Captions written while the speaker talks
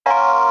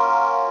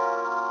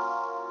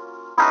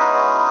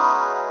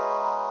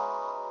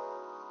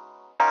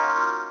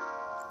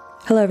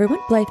Hello everyone,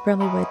 Blythe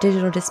Brumley with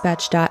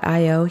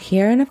DigitalDispatch.io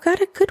here, and I've got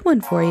a good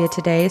one for you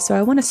today. So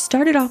I want to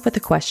start it off with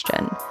a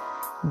question.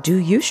 Do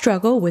you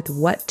struggle with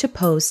what to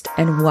post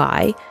and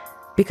why?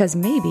 Because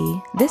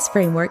maybe this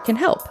framework can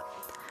help.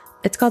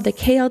 It's called the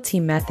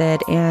KLT method,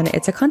 and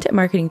it's a content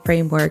marketing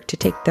framework to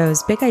take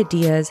those big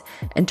ideas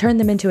and turn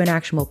them into an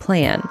actionable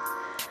plan.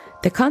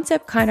 The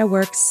concept kind of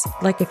works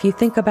like if you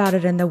think about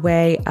it in the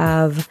way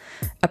of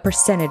a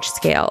percentage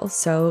scale.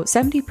 So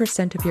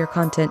 70% of your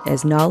content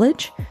is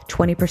knowledge,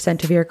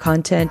 20% of your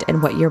content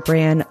and what your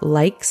brand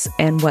likes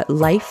and what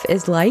life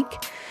is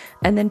like.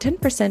 And then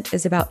 10%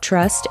 is about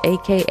trust,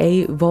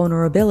 aka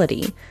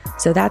vulnerability.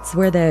 So that's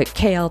where the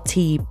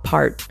KLT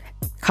part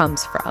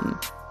comes from.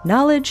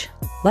 Knowledge,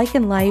 like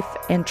in life,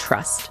 and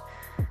trust.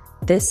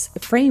 This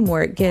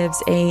framework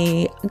gives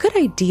a good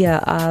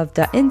idea of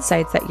the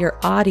insights that your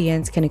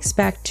audience can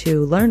expect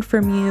to learn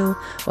from you,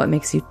 what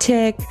makes you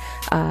tick,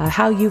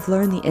 how you've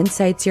learned the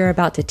insights you're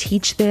about to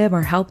teach them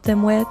or help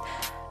them with.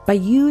 By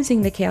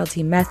using the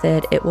KLT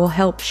method, it will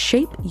help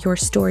shape your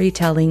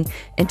storytelling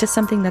into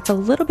something that's a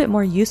little bit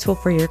more useful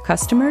for your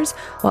customers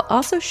while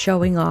also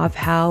showing off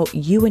how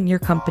you and your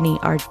company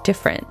are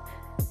different.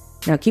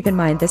 Now, keep in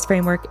mind, this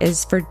framework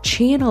is for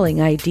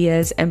channeling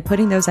ideas and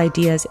putting those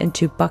ideas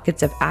into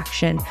buckets of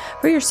action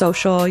for your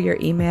social, your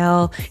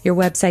email, your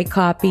website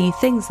copy,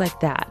 things like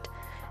that.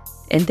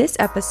 In this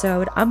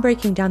episode, I'm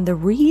breaking down the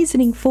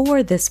reasoning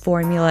for this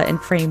formula and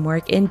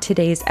framework in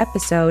today's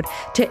episode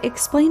to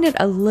explain it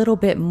a little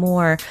bit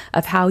more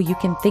of how you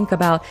can think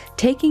about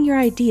taking your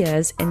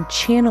ideas and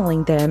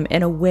channeling them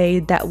in a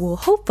way that will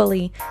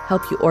hopefully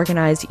help you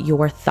organize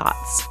your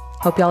thoughts.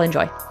 Hope y'all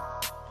enjoy.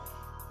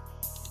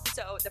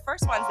 The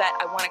first ones that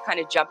I want to kind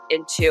of jump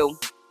into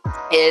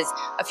is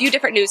a few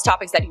different news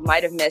topics that you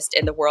might have missed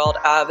in the world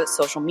of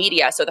social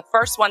media. So the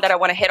first one that I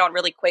want to hit on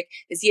really quick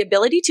is the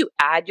ability to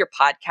add your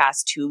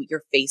podcast to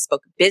your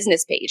Facebook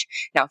business page.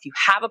 Now, if you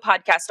have a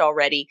podcast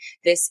already,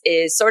 this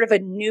is sort of a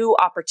new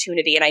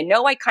opportunity. And I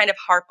know I kind of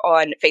harp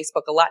on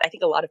Facebook a lot. I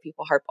think a lot of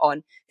people harp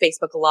on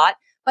Facebook a lot.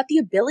 But the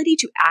ability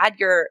to add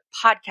your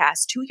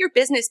podcast to your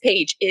business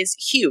page is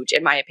huge,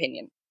 in my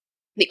opinion.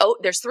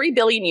 There's 3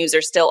 billion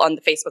users still on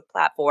the Facebook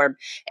platform.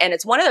 And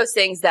it's one of those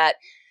things that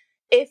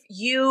if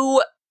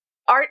you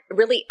aren't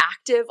really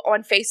active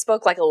on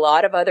Facebook, like a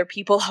lot of other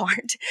people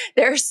aren't,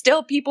 there are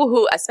still people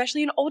who,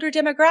 especially an older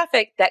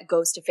demographic, that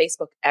goes to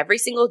Facebook every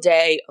single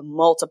day,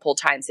 multiple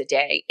times a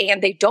day.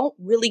 And they don't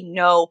really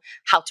know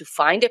how to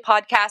find a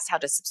podcast, how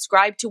to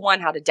subscribe to one,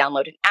 how to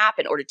download an app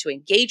in order to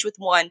engage with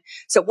one.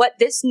 So what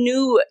this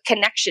new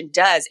connection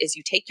does is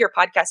you take your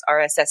podcast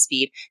RSS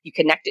feed, you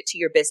connect it to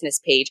your business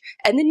page,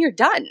 and then you're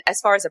done.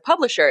 As far as a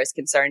publisher is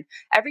concerned,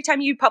 every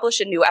time you publish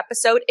a new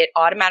episode, it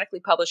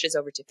automatically publishes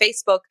over to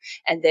Facebook,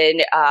 and then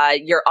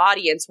your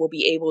audience will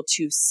be able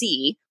to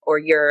see, or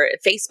your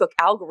Facebook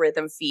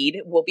algorithm feed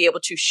will be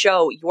able to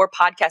show your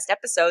podcast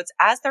episodes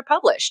as they're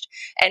published.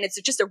 And it's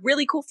just a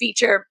really cool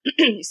feature.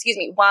 Excuse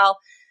me. While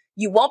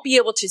you won't be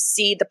able to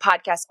see the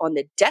podcast on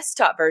the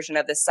desktop version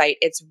of the site,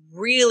 it's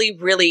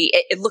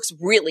it looks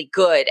really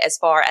good as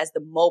far as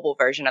the mobile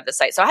version of the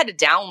site. So I had to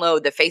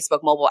download the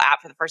Facebook mobile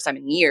app for the first time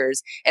in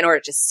years in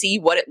order to see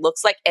what it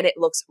looks like. And it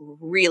looks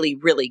really,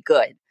 really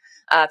good.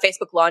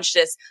 Facebook launched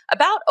this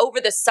about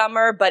over the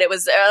summer, but it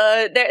was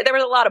there were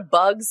a lot of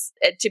bugs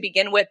to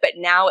begin with, but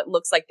now it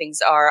looks like things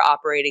are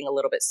operating a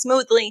little bit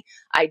smoothly.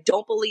 I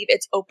don't believe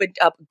it's opened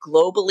up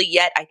globally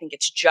yet. I think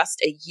it's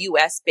just a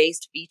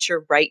US-based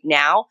feature right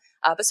now.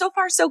 But so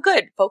far, so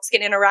good. Folks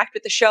can interact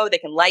with the show. They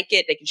can like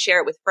it. They can share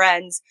it with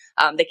friends.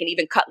 They can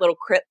even cut little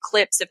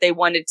clips if they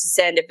wanted to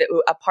send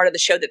a part of the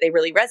show that they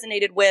really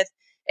resonated with.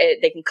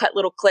 They can cut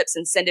little clips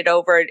and send it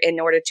over in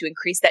order to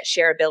increase that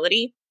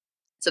shareability.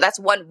 So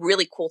that's one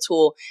really cool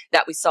tool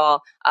that we saw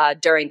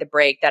during the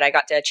break that I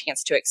got a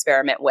chance to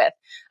experiment with.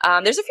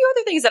 There's a few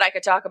other things that I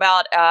could talk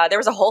about. There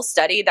was a whole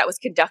study that was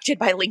conducted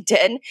by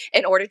LinkedIn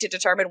in order to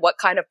determine what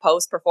kind of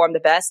posts perform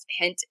the best.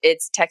 Hint,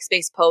 it's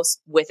text-based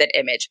posts with an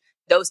image.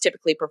 Those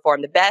typically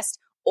perform the best.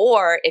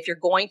 Or if you're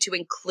going to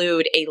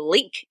include a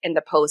link in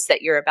the post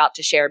that you're about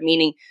to share,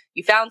 meaning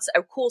you found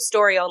a cool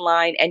story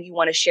online and you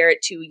want to share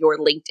it to your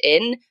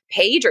LinkedIn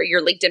page or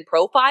your LinkedIn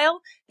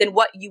profile, then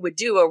what you would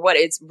do, or what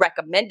it's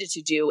recommended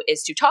to do,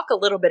 is to talk a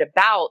little bit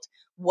about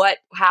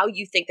how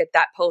you think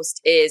that post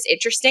is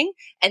interesting,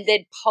 and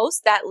then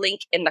post that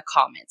link in the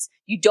comments.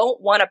 You don't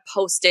want to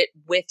post it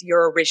with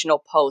your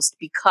original post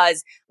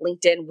because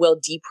LinkedIn will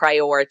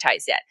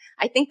deprioritize it.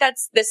 I think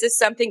this is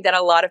something that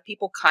a lot of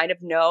people kind of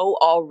know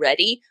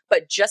already,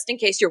 but just in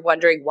case you're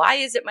wondering, why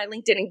isn't my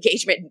LinkedIn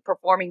engagement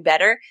performing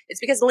better? It's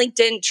because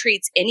LinkedIn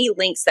treats any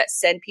links that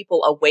send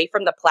people away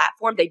from the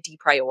platform, they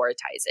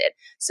deprioritize it.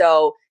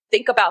 So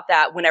think about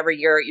that whenever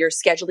you're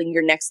scheduling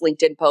your next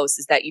LinkedIn post,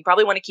 is that you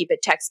probably want to keep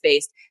it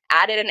text-based,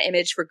 add in an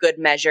image for good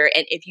measure.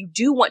 And if you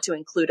do want to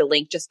include a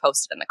link, just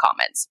post it in the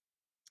comments.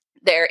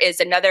 There is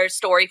another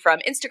story from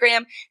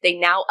Instagram. They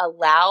now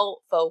allow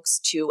folks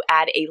to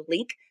add a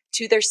link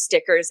to their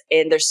stickers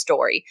in their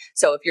story.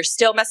 So if you're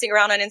still messing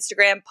around on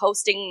Instagram,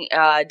 posting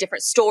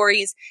different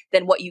stories,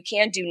 then what you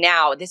can do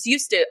now, this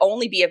used to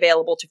only be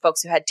available to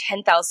folks who had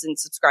 10,000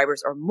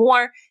 subscribers or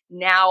more.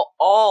 Now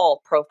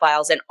all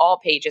profiles and all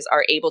pages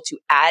are able to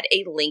add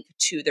a link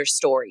to their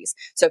stories.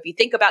 So if you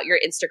think about your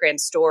Instagram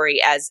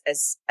story as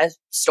a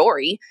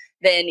story,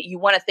 then you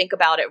want to think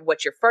about it.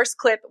 What's your first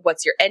clip?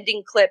 What's your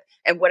ending clip?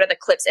 And what are the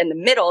clips in the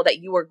middle that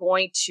you are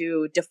going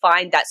to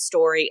define that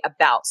story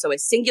about? So a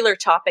singular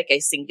topic, a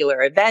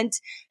singular event,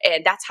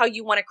 and that's how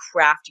you want to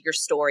craft your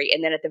story.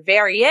 And then at the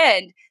very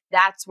end,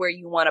 that's where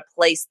you want to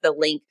place the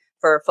link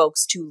for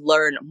folks to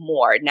learn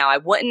more. Now, I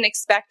wouldn't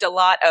expect a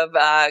lot of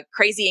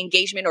crazy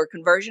engagement or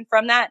conversion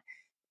from that.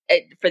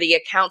 For the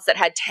accounts that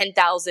had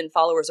 10,000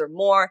 followers or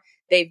more,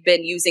 they've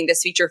been using this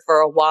feature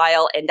for a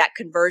while, and that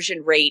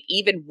conversion rate,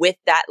 even with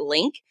that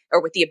link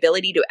or with the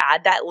ability to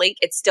add that link,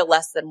 it's still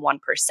less than 1%.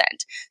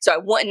 So I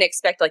wouldn't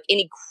expect like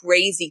any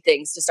crazy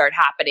things to start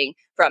happening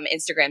from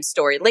Instagram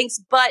story links.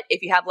 But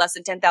if you have less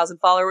than 10,000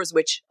 followers,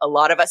 which a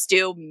lot of us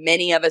do,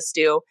 many of us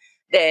do,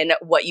 then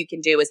what you can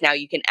do is now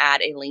you can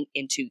add a link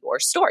into your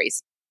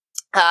stories.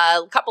 A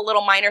couple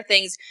little minor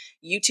things.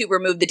 YouTube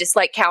removed the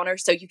dislike counter,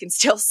 so you can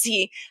still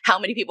see how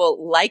many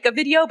people like a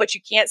video, but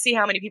you can't see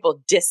how many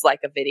people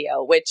dislike a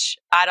video, which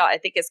I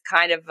think is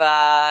kind of,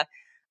 I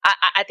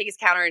think it's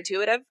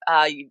counterintuitive.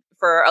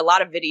 For a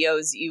lot of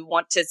videos, you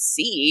want to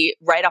see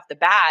right off the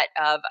bat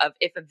of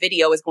if a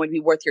video is going to be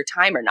worth your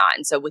time or not.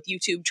 And so with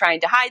YouTube trying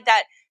to hide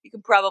that, you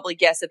can probably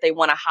guess that they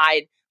want to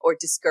hide or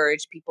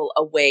discourage people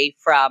away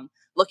from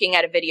looking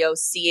at a video,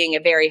 seeing a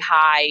very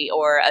high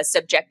or a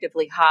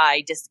subjectively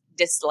high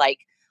dislike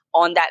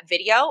on that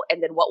video.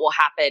 And then what will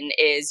happen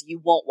is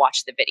you won't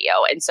watch the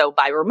video. And so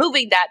by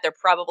removing that, they're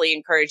probably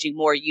encouraging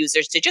more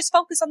users to just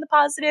focus on the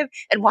positive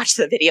and watch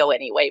the video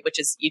anyway, which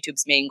is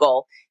YouTube's main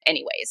goal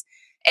anyways.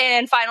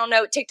 And final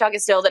note, TikTok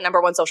is still the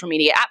 #1 social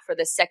media app for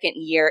the second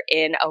year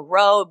in a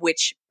row,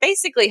 which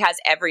basically has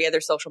every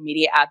other social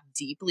media app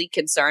deeply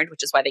concerned,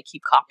 which is why they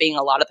keep copying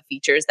a lot of the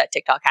features that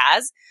TikTok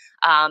has.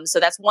 So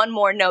that's one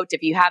more note.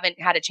 If you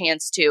haven't had a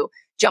chance to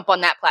jump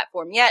on that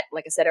platform yet,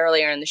 like I said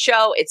earlier in the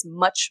show, it's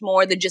much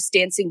more than just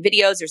dancing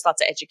videos. There's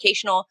lots of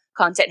educational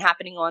content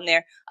happening on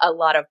there. A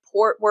lot of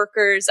port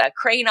workers,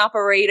 crane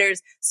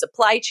operators,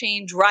 supply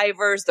chain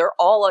drivers, they're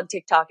all on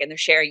TikTok and they're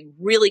sharing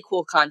really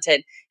cool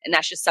content. And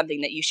that's just something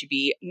that you should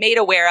be made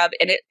aware of.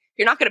 And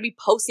you're not going to be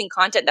posting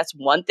content, that's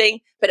one thing,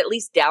 but at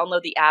least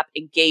download the app,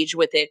 engage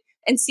with it,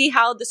 and see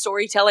how the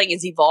storytelling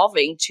is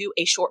evolving to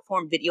a short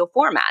form video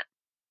format.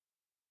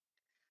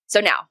 So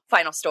now,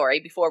 final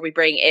story before we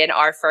bring in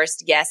our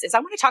first guest is I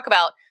want to talk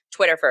about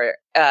Twitter for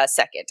a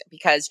second,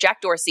 because Jack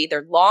Dorsey,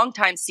 their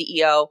longtime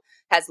CEO,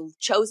 has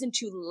chosen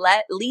to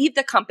leave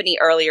the company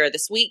earlier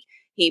this week.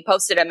 He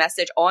posted a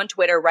message on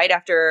Twitter right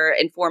after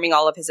informing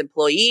all of his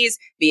employees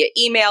via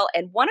email.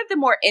 And one of the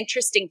more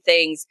interesting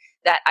things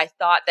that I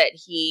thought that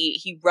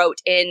he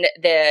wrote in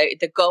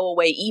the go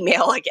away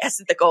email, I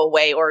guess the go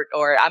away or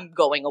I'm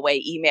going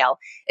away email,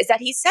 is that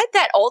he said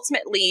that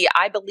ultimately,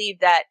 I believe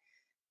that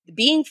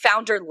being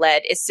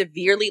founder-led is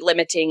severely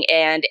limiting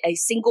and a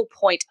single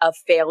point of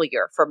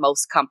failure for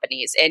most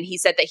companies. And he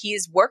said that he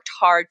has worked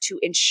hard to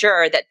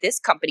ensure that this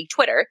company,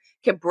 Twitter,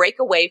 can break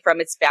away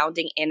from its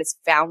founding and its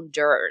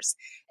founders.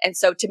 And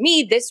so to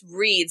me, this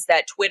reads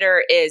that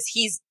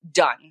he's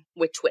done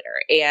with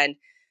Twitter. And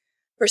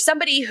for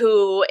somebody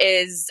who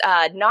is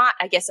not,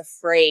 I guess,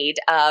 afraid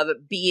of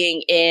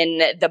being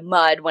in the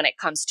mud when it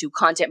comes to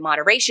content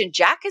moderation,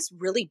 Jack has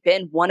really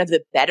been one of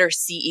the better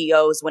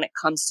CEOs when it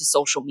comes to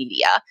social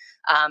media.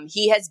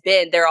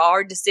 There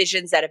are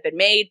decisions that have been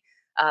made.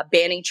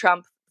 Banning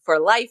Trump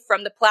for life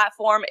from the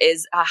platform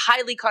is a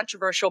highly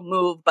controversial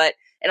move, but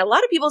in a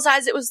lot of people's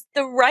eyes, it was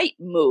the right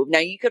move. Now,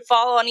 you could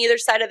fall on either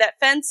side of that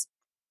fence.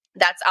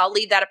 I'll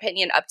leave that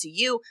opinion up to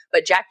you.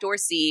 But Jack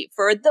Dorsey,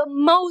 for the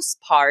most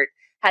part,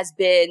 has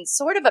been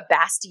sort of a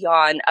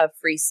bastion of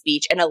free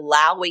speech and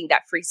allowing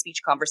that free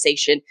speech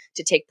conversation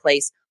to take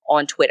place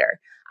on Twitter.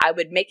 I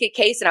would make a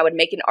case and I would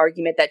make an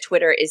argument that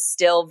Twitter is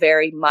still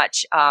very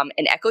much an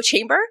echo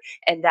chamber,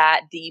 and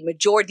that the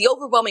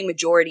overwhelming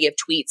majority of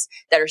tweets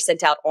that are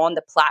sent out on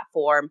the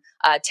platform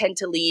tend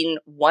to lean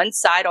one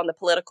side on the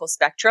political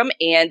spectrum,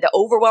 and the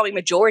overwhelming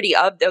majority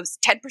of those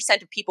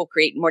 10% of people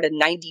create more than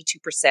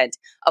 92%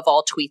 of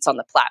all tweets on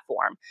the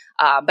platform.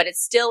 But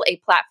it's still a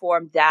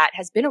platform that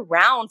has been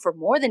around for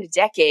more than a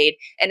decade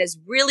and has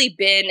really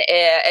been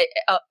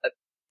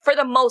for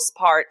the most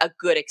part, a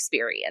good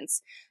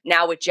experience.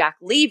 Now, with Jack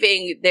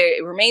leaving,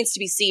 it remains to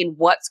be seen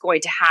what's going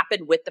to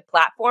happen with the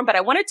platform. But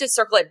I wanted to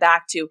circle it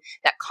back to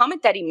that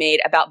comment that he made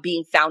about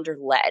being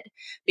founder-led,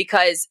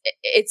 because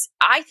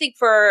I think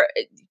for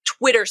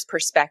Twitter's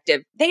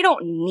perspective, they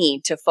don't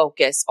need to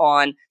focus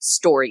on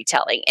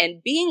storytelling.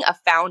 And being a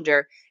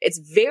founder, it's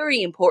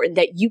very important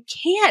that you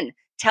can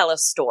tell a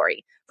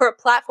story. For a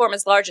platform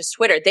as large as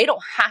Twitter, they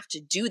don't have to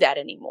do that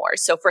anymore.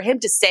 So for him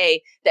to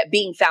say that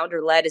being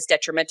founder-led is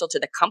detrimental to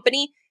the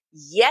company,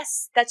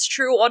 yes, that's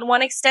true on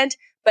one extent,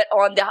 But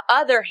on the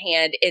other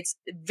hand, it's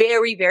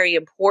very, very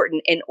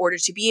important in order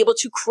to be able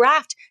to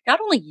craft not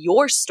only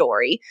your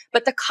story,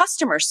 but the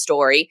customer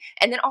story,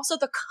 and then also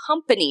the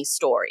company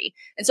story.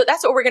 And so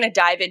that's what we're going to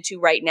dive into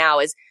right now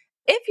is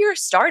if you're a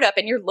startup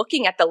and you're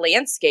looking at the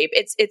landscape,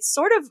 it's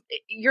sort of,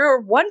 you're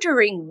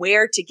wondering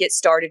where to get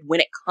started when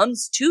it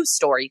comes to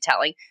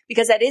storytelling,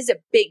 because that is a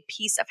big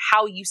piece of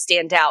how you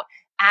stand out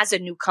as a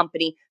new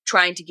company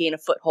trying to gain a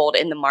foothold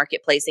in the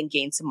marketplace and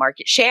gain some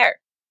market share.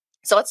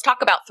 So let's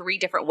talk about 3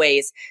 different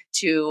ways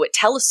to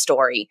tell a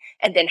story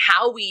and then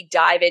how we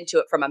dive into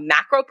it from a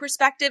macro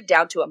perspective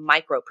down to a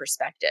micro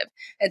perspective.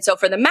 And so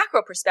for the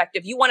macro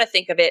perspective, you want to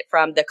think of it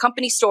from the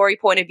company story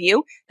point of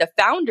view, the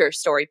founder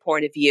story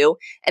point of view,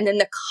 and then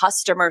the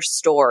customer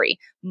story.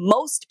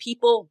 Most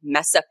people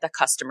mess up the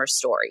customer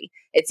story.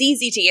 It's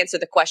easy to answer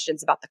the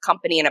questions about the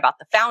company and about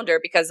the founder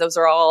because those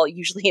are all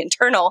usually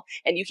internal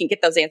and you can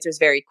get those answers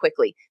very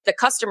quickly. The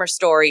customer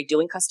story,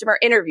 doing customer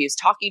interviews,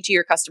 talking to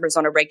your customers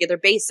on a regular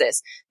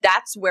basis,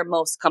 that's where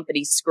most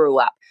companies screw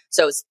up.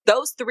 So it's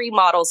those 3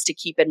 models to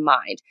keep in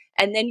mind.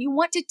 And then you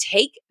want to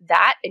take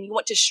that and you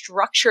want to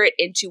structure it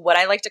into what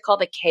I like to call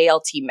the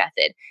KLT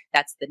method.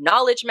 That's the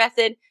knowledge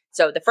method.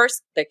 So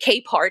the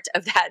K part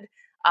of that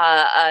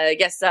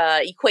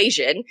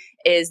equation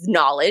is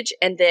knowledge.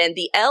 And then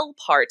the L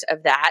part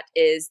of that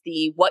is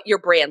the what your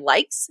brand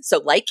likes. So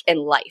like and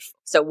life.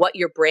 So what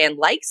your brand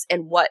likes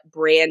and what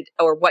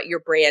your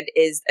brand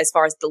is as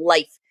far as the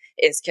life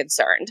is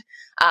concerned.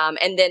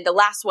 And then the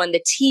last one,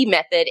 the T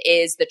method,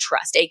 is the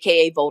trust,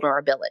 aka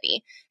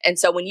vulnerability. And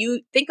so when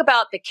you think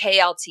about the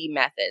KLT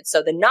method,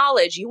 so the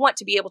knowledge, you want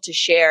to be able to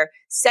share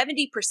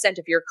 70%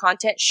 of your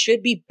content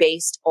should be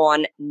based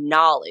on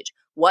knowledge.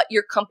 What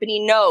your company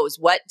knows,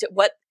 what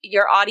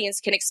your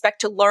audience can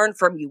expect to learn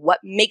from you, what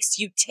makes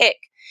you tick,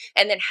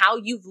 and then how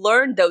you've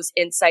learned those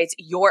insights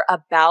you're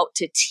about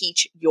to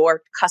teach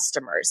your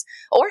customers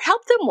or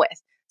help them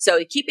with. So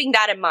keeping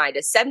that in mind,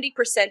 is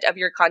 70% of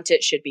your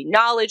content should be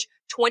knowledge,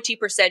 20%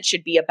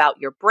 should be about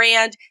your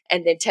brand,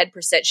 and then 10%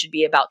 should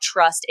be about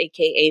trust,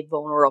 aka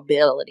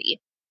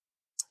vulnerability.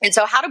 And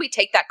so how do we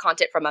take that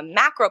content from a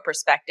macro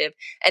perspective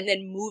and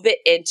then move it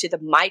into the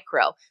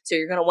micro? So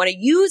you're going to want to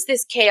use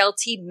this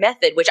KLT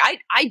method, which I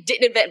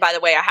didn't invent, by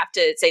the way. I have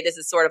to say this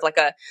is sort of like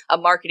a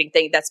marketing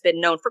thing that's been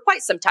known for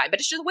quite some time,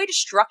 but it's just a way to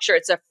structure.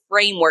 It's a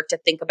framework to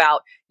think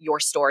about your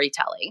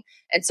storytelling.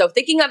 And so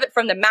thinking of it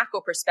from the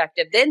macro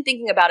perspective, then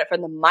thinking about it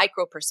from the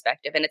micro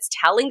perspective, and it's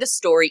telling the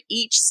story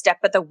each step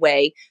of the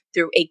way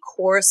through a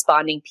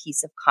corresponding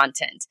piece of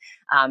content.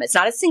 It's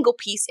not a single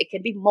piece. It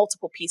can be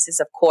multiple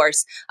pieces, of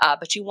course,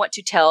 but you want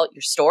to tell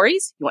your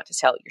stories. You want to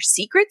tell your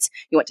secrets.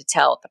 You want to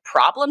tell the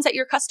problems that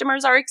your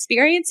customers are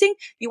experiencing.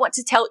 You want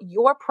to tell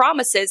your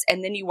promises,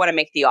 and then you want to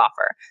make the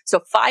offer. So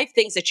 5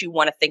 things that you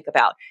want to think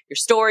about: your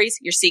stories,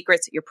 your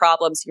secrets, your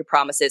problems, your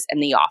promises,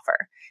 and the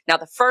offer. Now,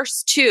 the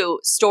first 2,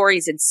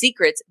 stories and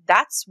secrets,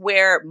 that's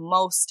where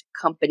most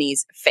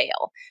companies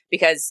fail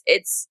because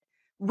it's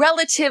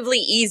relatively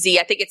easy.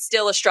 I think it's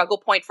still a struggle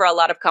point for a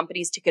lot of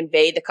companies to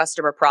convey the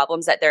customer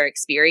problems that they're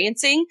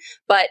experiencing,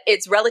 but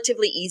it's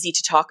relatively easy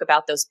to talk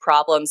about those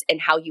problems and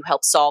how you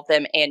help solve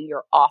them and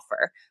your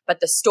offer.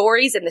 But the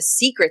stories and the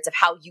secrets of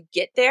how you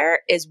get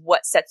there is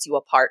what sets you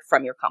apart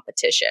from your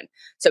competition.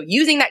 So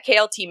using that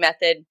KLT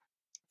method,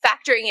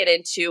 factoring it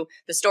into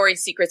the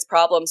stories, secrets,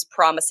 problems,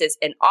 promises,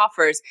 and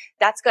offers,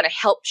 that's going to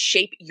help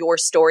shape your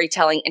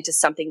storytelling into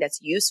something that's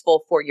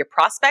useful for your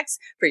prospects,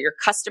 for your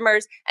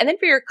customers, and then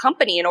for your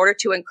company in order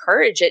to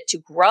encourage it to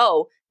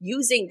grow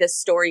using this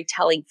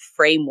storytelling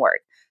framework.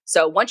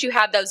 So once you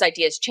have those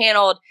ideas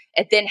channeled,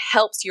 it then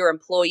helps your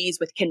employees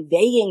with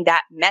conveying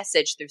that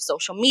message through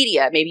social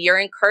media. Maybe you're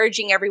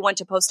encouraging everyone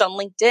to post on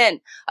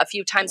LinkedIn a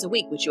few times a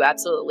week, which you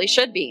absolutely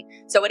should be.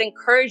 So it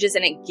encourages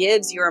and it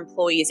gives your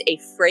employees a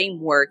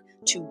framework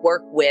to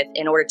work with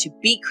in order to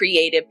be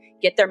creative,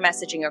 get their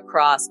messaging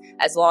across,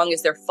 as long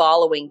as they're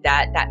following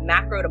that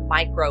macro to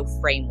micro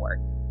framework.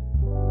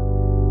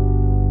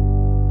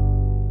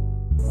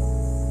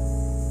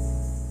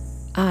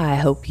 I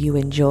hope you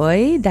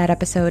enjoyed that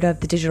episode of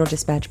the Digital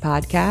Dispatch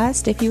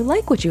podcast. If you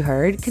like what you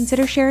heard,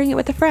 consider sharing it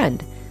with a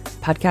friend.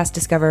 Podcast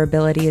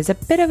discoverability is a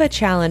bit of a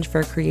challenge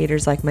for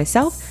creators like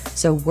myself,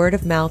 so word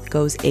of mouth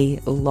goes a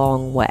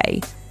long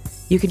way.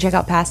 You can check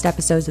out past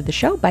episodes of the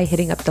show by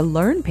hitting up the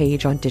Learn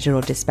page on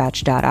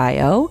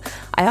digitaldispatch.io.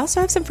 I also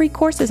have some free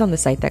courses on the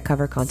site that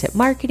cover content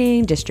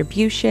marketing,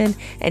 distribution,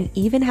 and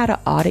even how to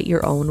audit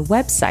your own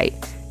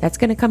website. That's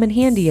going to come in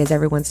handy as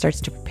everyone starts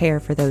to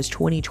prepare for those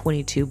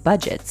 2022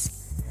 budgets.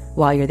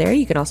 While you're there,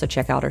 you can also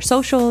check out our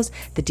socials,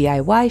 the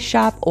DIY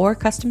shop, or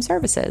custom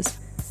services.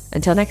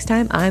 Until next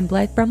time, I'm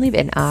Blythe Brumleve,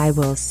 and I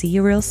will see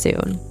you real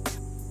soon.